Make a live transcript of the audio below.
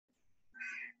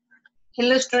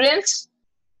Hello students,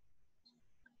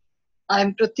 I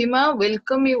am Pratima.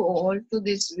 Welcome you all to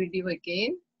this video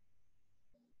again.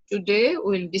 Today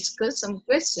we will discuss some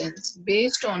questions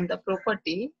based on the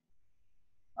property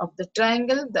of the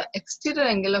triangle. The exterior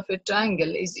angle of a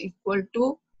triangle is equal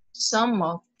to sum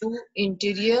of two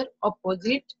interior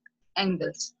opposite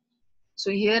angles.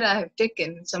 So here I have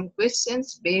taken some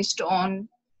questions based on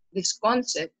this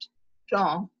concept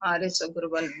from R.S.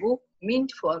 Agrawal book meant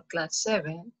for class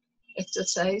 7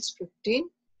 exercise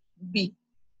 15b.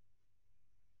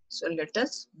 So let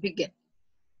us begin.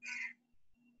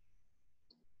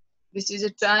 This is a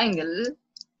triangle.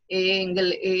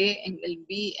 Angle A, angle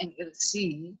B, angle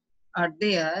C are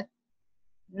there.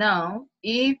 Now,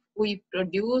 if we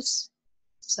produce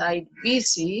side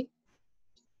BC,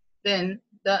 then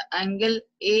the angle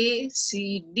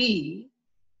ACD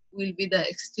will be the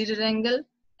exterior angle,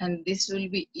 and this will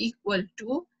be equal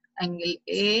to angle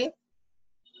A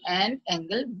and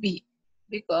angle B,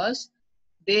 because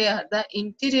they are the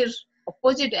interior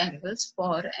opposite angles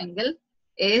for angle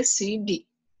ACD.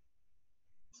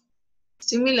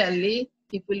 Similarly,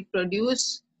 if we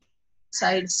produce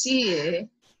side CA,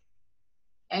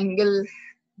 angle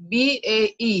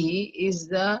BAE is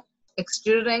the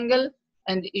exterior angle,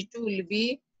 and it will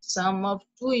be sum of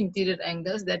two interior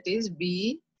angles, that is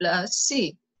B plus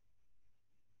C.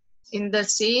 In the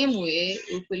same way,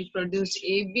 we will produce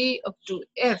AB up to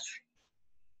F.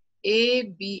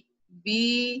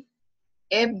 FBC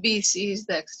is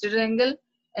the exterior angle,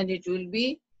 and it will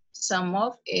be sum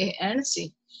of A and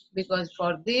C, because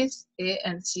for this A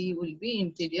and C will be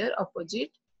interior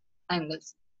opposite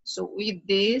angles. So with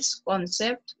this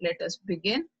concept, let us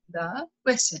begin the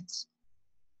questions.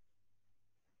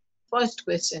 First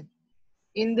question.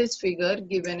 In this figure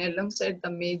given alongside the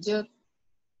measure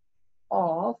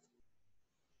of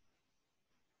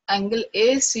angle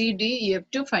ACD, you have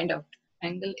to find out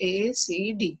angle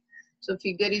ACD. So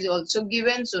figure is also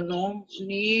given, so no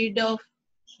need of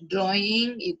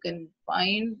drawing. You can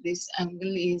find this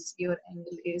angle is your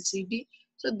angle ACD.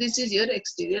 So this is your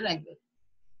exterior angle.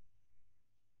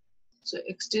 So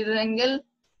exterior angle,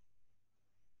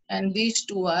 and these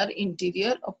two are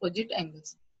interior opposite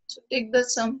angles. So take the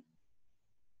sum.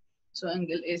 So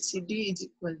angle ACD is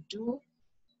equal to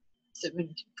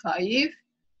 75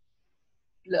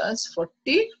 plus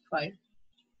 45.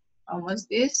 How much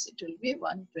this? It will be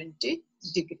 120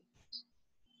 degree.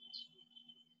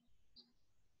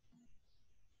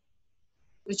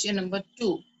 Question number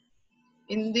 2.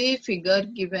 In the figure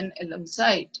given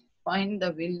alongside, find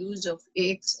the values of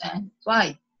x and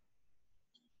y.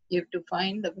 You have to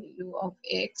find the value of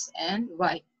x and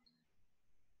y.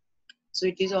 So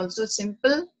it is also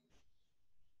simple.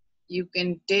 You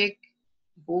can take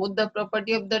both the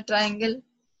property of the triangle.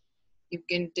 You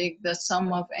can take the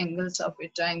sum of angles of a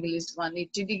triangle is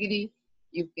 180 degree.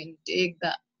 You can take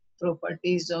the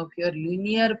properties of your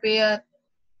linear pair.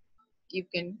 You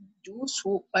can do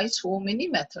so by so many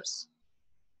methods.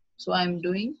 So I am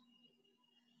doing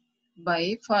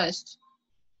by first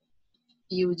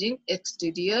using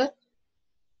exterior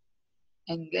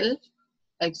angle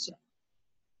axiom.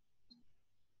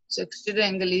 So exterior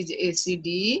angle is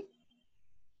ACD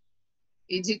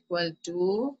is equal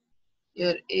to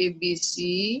your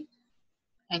ABC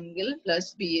angle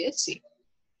plus BAC.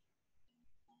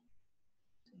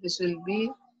 This will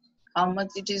be how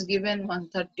much it is given,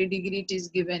 130 degree it is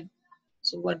given.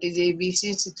 So what is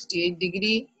ABC? 68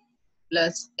 degree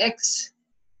plus X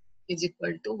is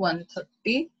equal to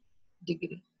 130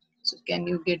 degree. So can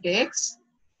you get X?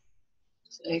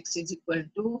 So X is equal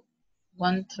to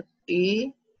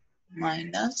 130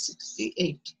 minus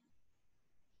 68.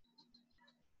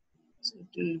 So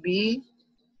it will be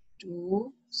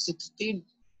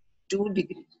 262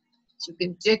 degree. So you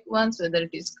can check once whether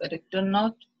it is correct or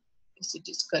not. Yes, it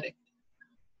is correct.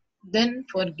 Then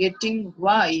for getting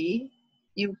Y,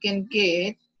 you can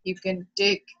take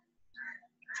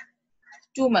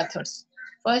two methods.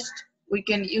 First, we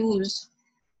can use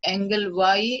angle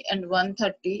Y and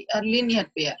 130 are linear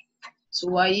pair. So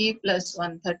Y plus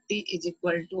 130 is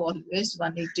equal to always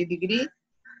 180 degree.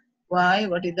 Why?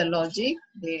 What is the logic?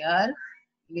 They are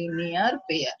linear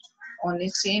pair on a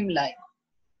same line.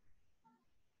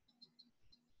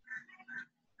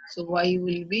 So Y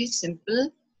will be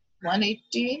simple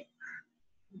 180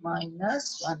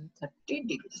 minus 130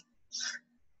 degree.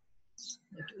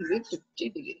 It will be 50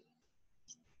 degree.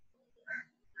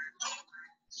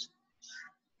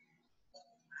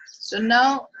 So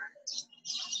now,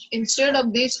 instead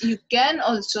of this, you can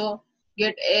also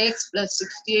get X plus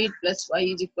 68 plus Y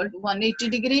is equal to 180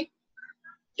 degree,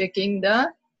 taking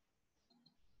the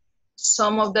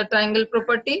sum of the triangle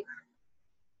property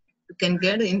You can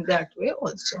get in that way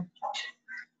also.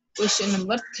 Question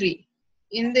number 3.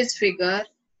 In this figure,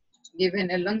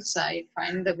 given alongside,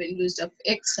 find the values of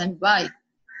x and y.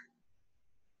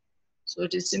 So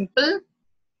it is simple.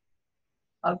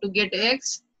 How to get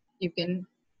x? You can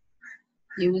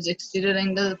use exterior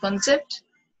angle concept.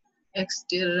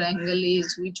 Exterior angle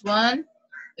is which one?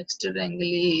 Exterior angle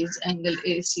is angle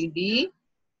ACD,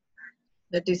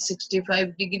 that is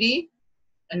 65 degree.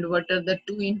 And what are the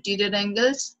two interior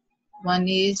angles? One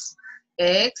is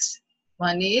x,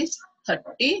 one is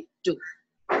 32.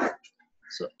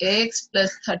 So x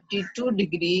plus 32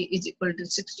 degree is equal to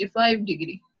 65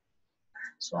 degree.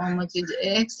 So how much is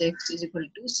x? X is equal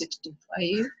to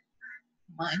 65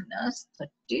 minus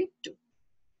 32.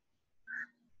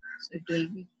 So it will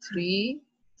be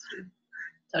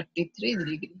 33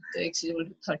 degree. So x is equal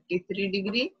to 33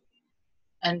 degree.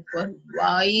 And for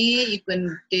y, you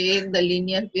can take the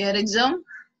linear pair exam.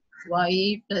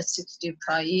 Y plus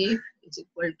 65 is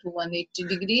equal to 180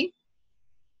 degree.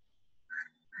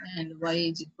 And y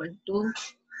is equal to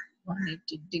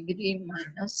 180 degree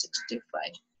minus 65.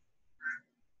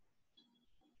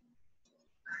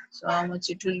 So how much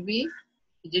it will be?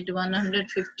 Is it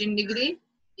 115 degree?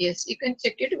 Yes, you can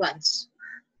check it once.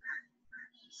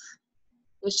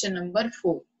 Question number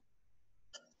 4.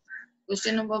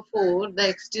 Question number 4. The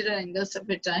exterior angles of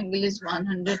a triangle is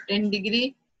 110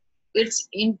 degree. Its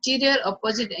interior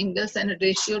opposite angles and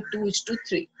ratio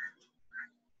 2:3.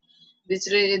 This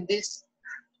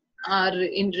are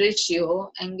in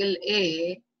ratio. Angle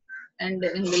A and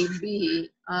angle B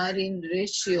are in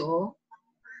ratio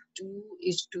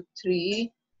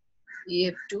 2:3. You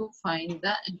have to find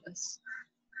the angles.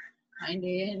 Find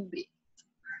A and B.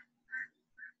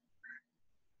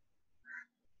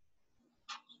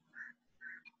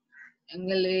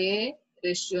 Angle A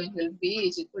ratio angle B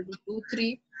is equal to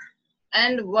 2:3.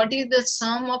 And what is the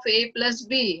sum of A plus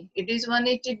B? It is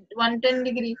 110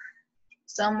 degree.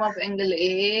 Sum of angle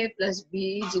A plus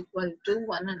B is equal to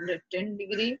 110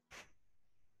 degree.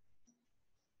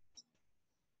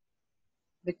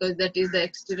 Because that is the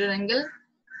exterior angle.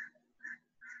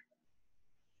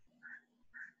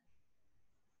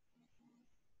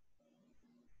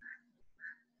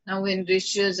 Now when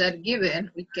ratios are given,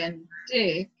 we can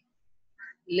take,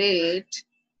 let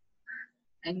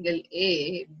angle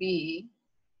A be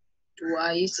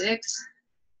twice x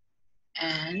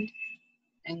and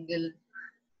angle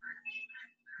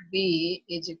B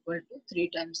is equal to 3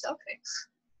 times of x.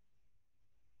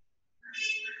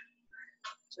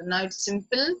 So now it's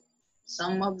simple.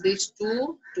 Sum of these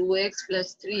two, 2x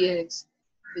plus 3x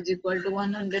is equal to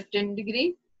 110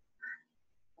 degree,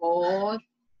 or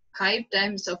 5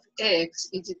 times of x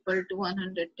is equal to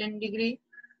 110 degree,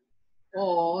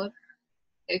 or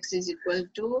x is equal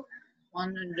to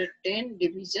 110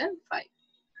 division 5.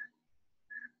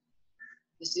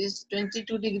 This is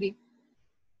 22 degree.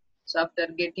 So after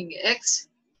getting x,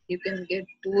 you can get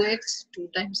 2x, 2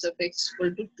 times of x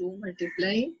equal to 2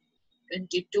 multiply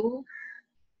 22.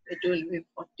 It will be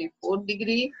 44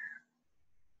 degree.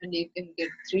 And you can get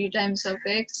 3 times of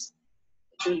x.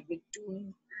 It will be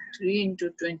 3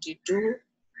 into 22.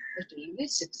 It will be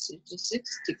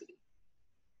 66 degree.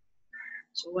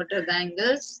 So what are the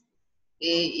angles?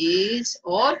 A is,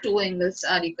 or two angles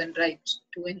are, you can write.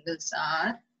 Two angles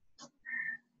are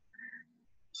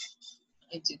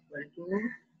is equal to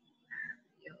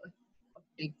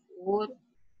 44.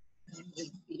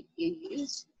 Angle B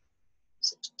is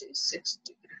 66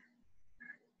 degree.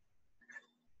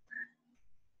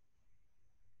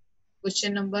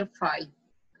 Question number 5.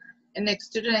 An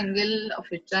exterior angle of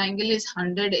a triangle is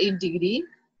 108 degree.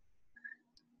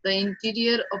 The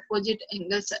interior opposite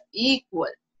angles are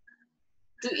equal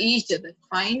to each other.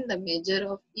 Find the measure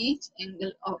of each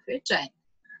angle of a triangle.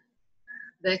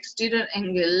 The exterior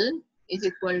angle is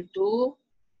equal to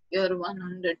your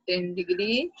 110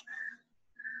 degree.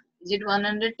 Is it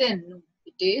 110? No,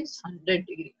 it is 100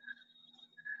 degree.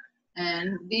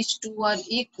 And these two are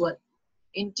equal.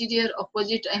 Interior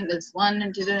opposite angles. One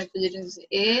interior opposite angle is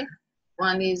A,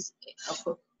 one is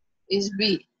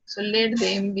B. So let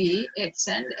them be x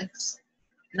and x.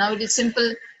 Now it is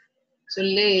simple. So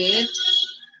let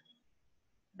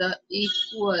the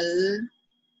equal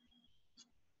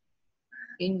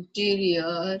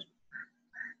interior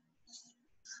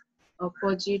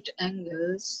opposite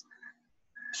angles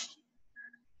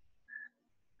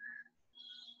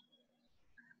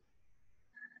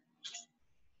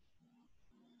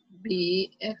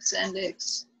be x and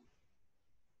x.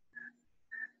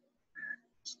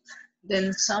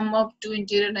 Then sum of two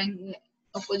interior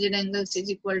opposite angles is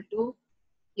equal to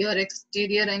your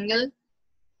exterior angle.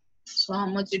 So how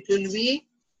much it will be?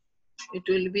 It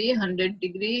will be 100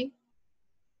 degree.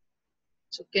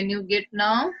 So can you get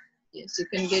now? Yes, you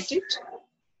can get it.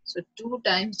 So 2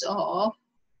 times of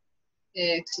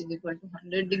x is equal to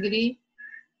 100 degree,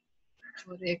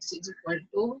 or x is equal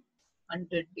to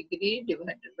 100 degree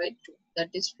divided by 2. That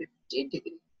is 50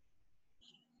 degree.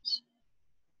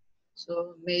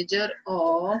 So measure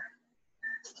of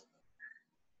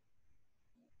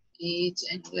each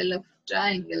angle of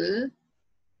triangle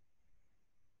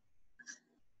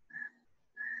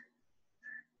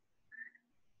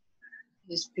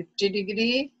is 50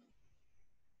 degree,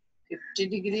 50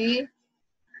 degree,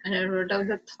 and I wrote out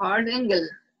the third angle.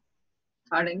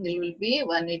 Third angle will be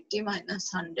 180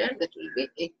 minus 100, that will be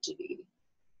 80 degree.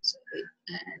 So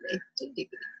and 80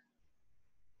 degree.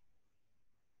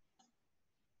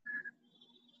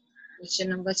 Question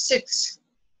number 6.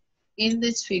 In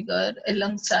this figure,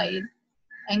 alongside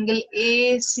angle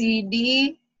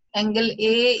ACD, angle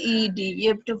AED, you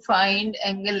have to find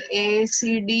angle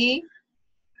ACD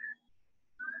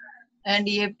and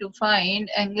you have to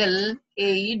find angle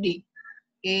AED.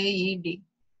 AED.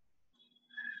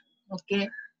 Okay.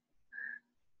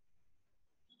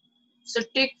 So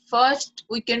take first,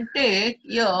 we can take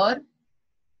your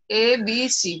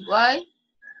ABC. Why?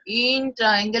 In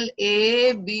triangle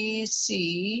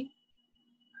ABC,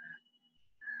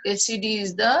 ACD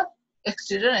is the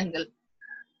exterior angle.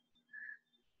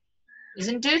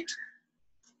 Isn't it?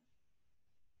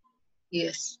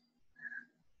 Yes.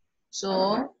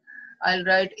 So I'll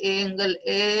write angle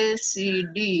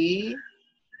ACD.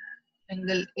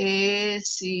 Angle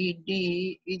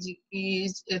ACD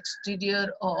is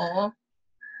exterior of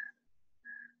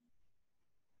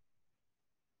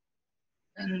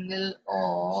angle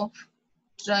of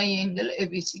triangle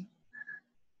ABC.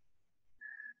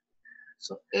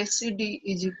 So ACD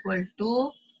is equal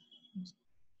to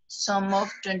sum of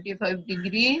 25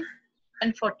 degree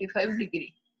and 45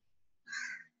 degree.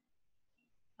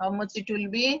 How much it will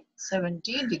be?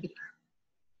 70 degree.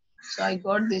 So I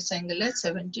got this angle as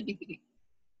 70 degree.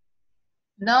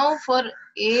 Now for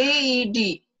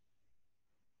AED,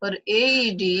 for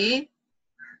AED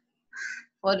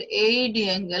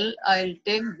angle, I'll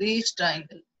take this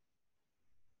triangle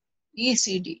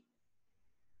ECD.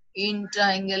 In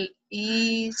triangle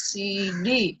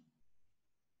ECD,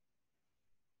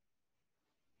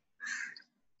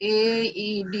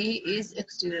 AED is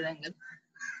exterior angle.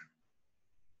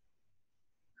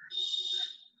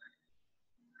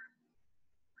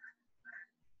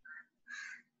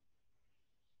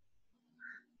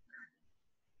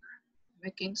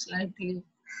 Making slightly.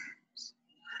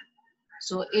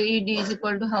 So AED is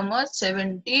equal to how much?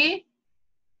 70.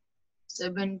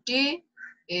 70.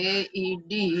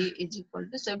 AED is equal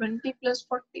to 70 plus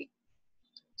 40.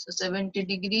 So 70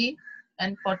 degree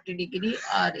and 40 degree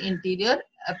are interior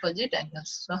opposite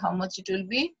angles. So how much it will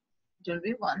be? It will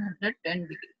be 110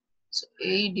 degree. So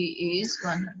AED is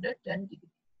 110 degree.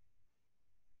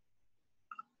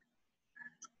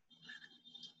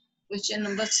 Question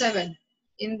number 7.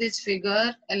 In this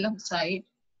figure, alongside,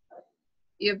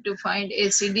 you have to find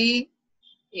ACD.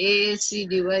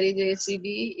 ACD, where is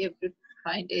ACD? You have to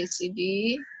find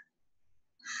ACD.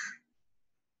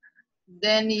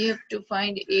 Then you have to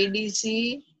find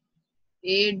ADC.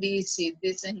 ADC,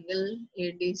 this angle,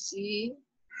 ADC.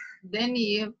 Then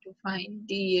you have to find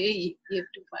DAE. You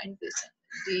have to find this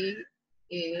angle,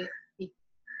 DAE.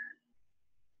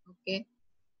 Okay.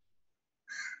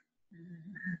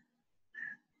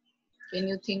 Can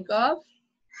you think of?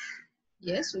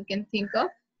 Yes, we can think of.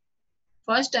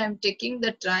 First, I am taking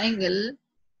the triangle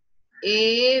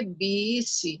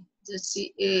ABC. Just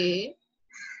see A,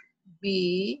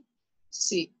 B,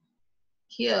 C.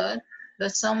 Here, the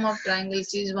sum of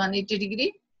triangles is 180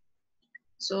 degree.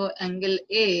 So, angle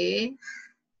A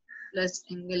plus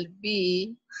angle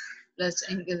B plus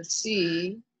angle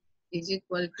C is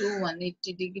equal to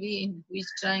 180 degree in which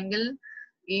triangle?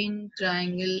 In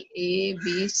triangle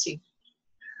ABC.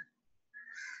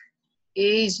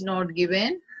 A is not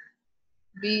given,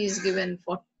 B is given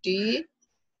 40,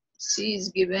 C is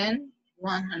given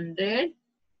 100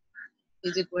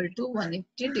 is equal to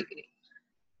 180 degree.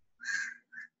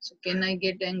 So can I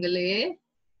get angle A? I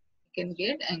can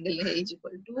get angle A is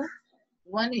equal to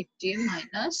 180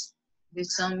 minus the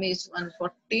sum is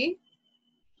 140.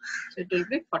 So it will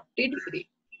be 40 degree.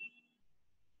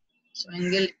 So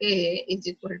angle A is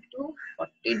equal to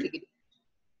 40 degree.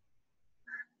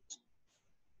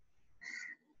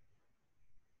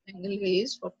 Angle A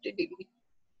is 40 degree.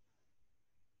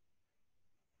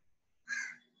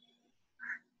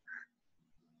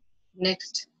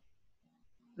 Next,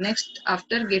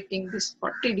 after getting this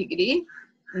 40 degree,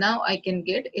 now I can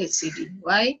get ACD.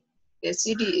 Why?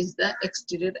 ACD is the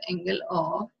exterior angle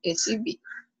of ACB.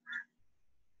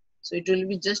 So it will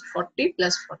be just 40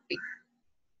 plus 40.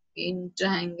 In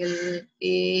triangle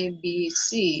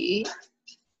ABC,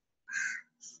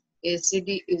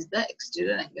 ACD is the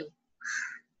exterior angle.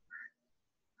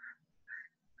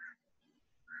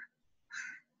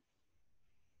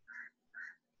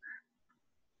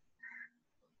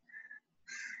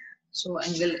 So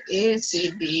angle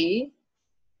ACD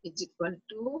is equal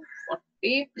to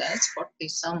 40 plus 40,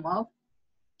 sum of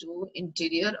two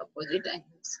interior opposite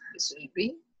angles. This will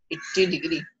be 80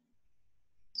 degree.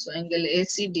 So angle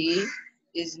ACD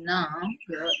is now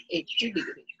here 80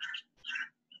 degree.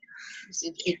 This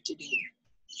is 80 degree.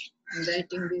 I'm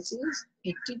writing this is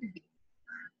 80 degree.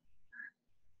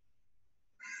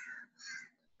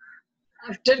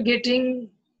 After getting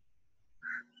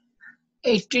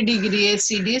 80 degree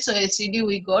ACD, so ACD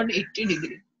we got 80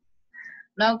 degree.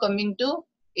 Now coming to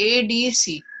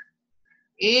ADC.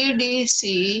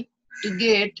 ADC, to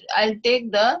get, I'll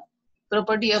take the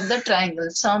property of the triangle.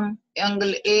 Sum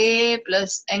angle A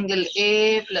plus angle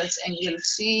A plus angle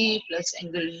C plus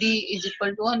angle D is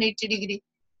equal to 180 degree.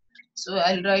 So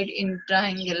I'll write in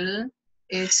triangle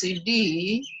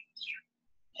ACD,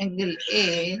 angle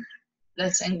A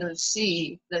plus angle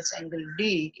C plus angle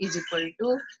D is equal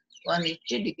to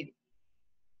 180 degree.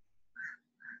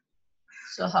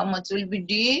 So how much will be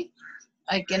D?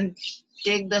 I can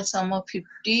take the sum of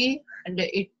 50 and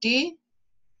 80.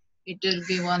 It will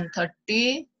be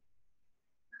 130.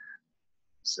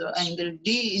 So angle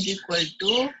D is equal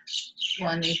to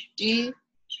 180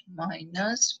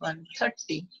 minus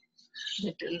 130.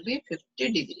 That will be 50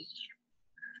 degree.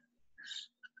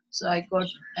 So I got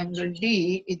angle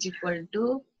D is equal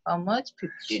to how much?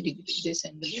 50 degree. This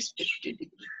angle is 50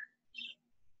 degree.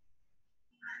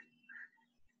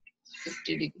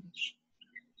 50 degree.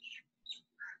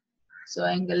 So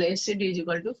angle ACD is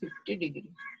equal to 50 degree.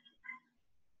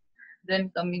 Then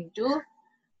coming to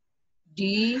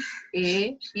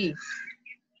DAE.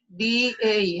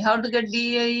 DAE. How to get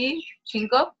DAE?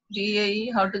 Think of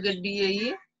DAE. How to get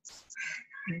DAE?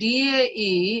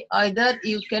 DAE, either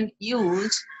you can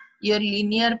use your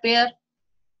linear pair.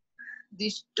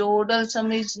 This total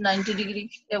sum is 90 degree,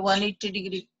 180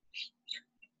 degree.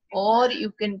 Or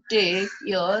you can take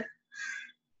your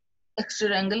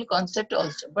extra angle concept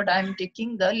also. But I am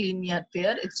taking the linear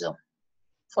pair example.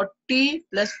 40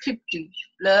 plus 50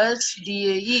 plus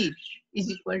DAE is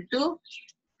equal to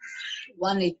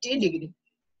 180 degree.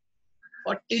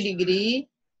 40 degree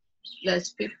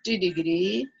plus 50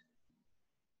 degree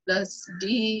plus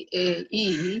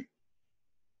DAE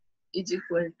is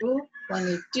equal to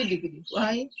 180 degree.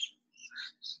 Why?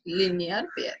 Linear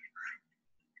pair.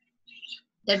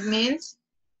 That means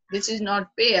this is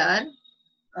not pair.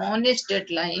 On a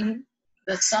straight line,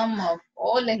 the sum of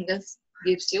all angles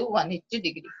gives you 180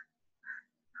 degree.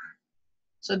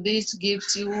 So this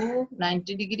gives you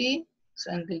 90 degree.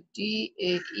 So angle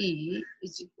TAE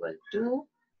is equal to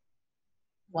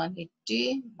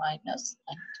 180 minus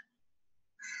 90.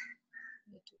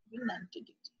 That will be 90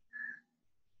 degree.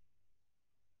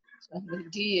 So angle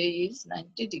DAE is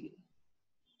 90 degree.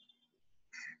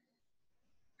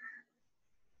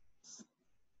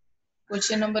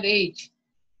 Question number 8.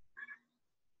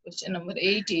 Question number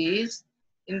 8 is,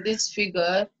 in this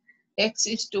figure, x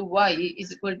is to y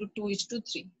is equal to 2 is to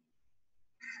 3.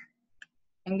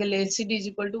 Angle ACD is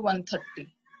equal to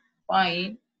 130.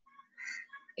 Find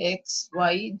x,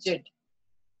 y, z.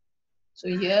 So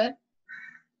here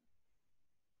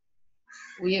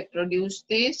we have produced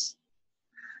this.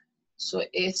 So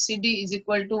ACD is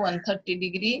equal to 130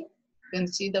 degree. You can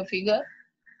see the figure.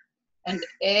 And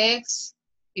x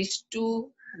is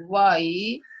to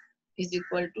y is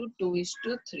equal to 2 is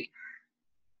to 3.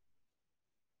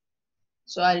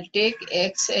 So I'll take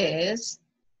x as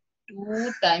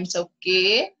 2 times of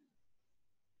k.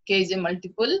 K is a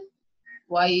multiple.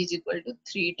 Y is equal to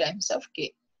 3 times of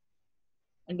k.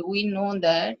 And we know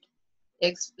that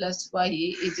x plus y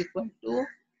is equal to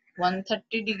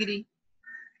 130 degree.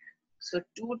 So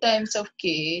 2 times of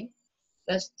k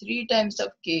plus 3 times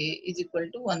of k is equal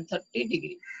to 130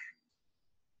 degree.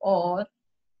 Or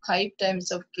 5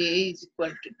 times of k is equal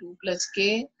to 2 plus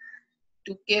k.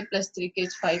 2k plus 3k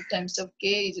is 5 times of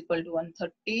k is equal to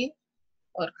 130.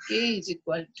 Or k is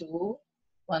equal to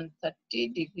 130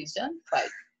 division 5.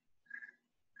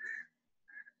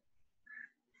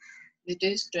 It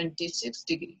is 26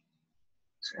 degree.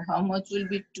 So how much will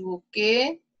be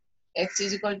 2k? X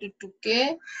is equal to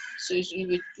 2k. So it will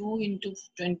be 2 into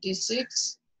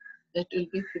 26. That will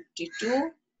be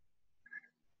 52.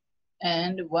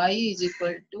 And y is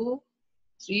equal to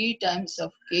 3 times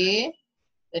of k.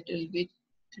 That will be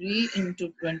 3 into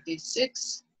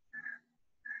 26,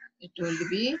 it will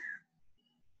be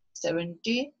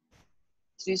 70.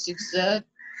 3 6 are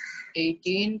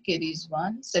 18, carries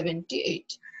 1,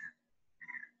 78.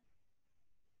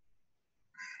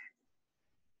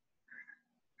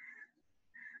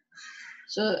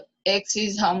 So x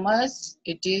is how much?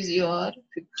 It is your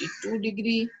 52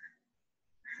 degree.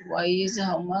 Y is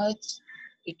how much?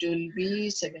 It will be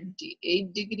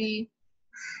 78 degree.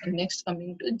 And next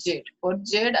coming to Z. For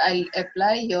Z, I'll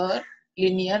apply your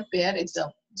linear pair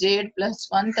example. Z plus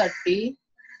 130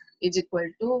 is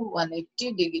equal to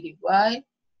 180 degree. Why?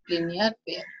 Linear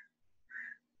pair.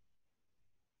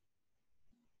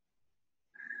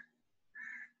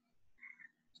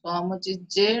 So how much is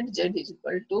Z? Z is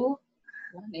equal to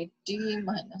 180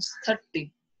 minus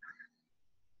 30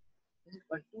 is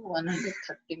equal to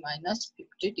 130 minus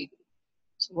 50 degree.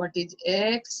 So what is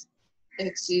X?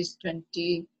 X is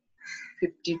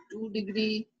 52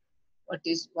 degree. What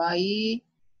is Y?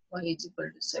 Y is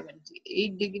equal to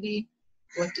 78 degree.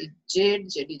 What is Z?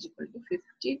 Z is equal to 50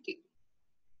 degree.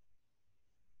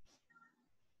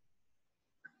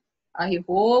 I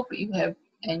hope you have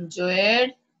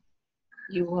enjoyed.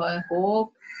 I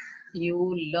hope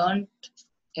you learned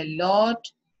a lot.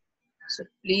 So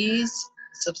please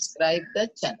subscribe the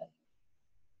channel.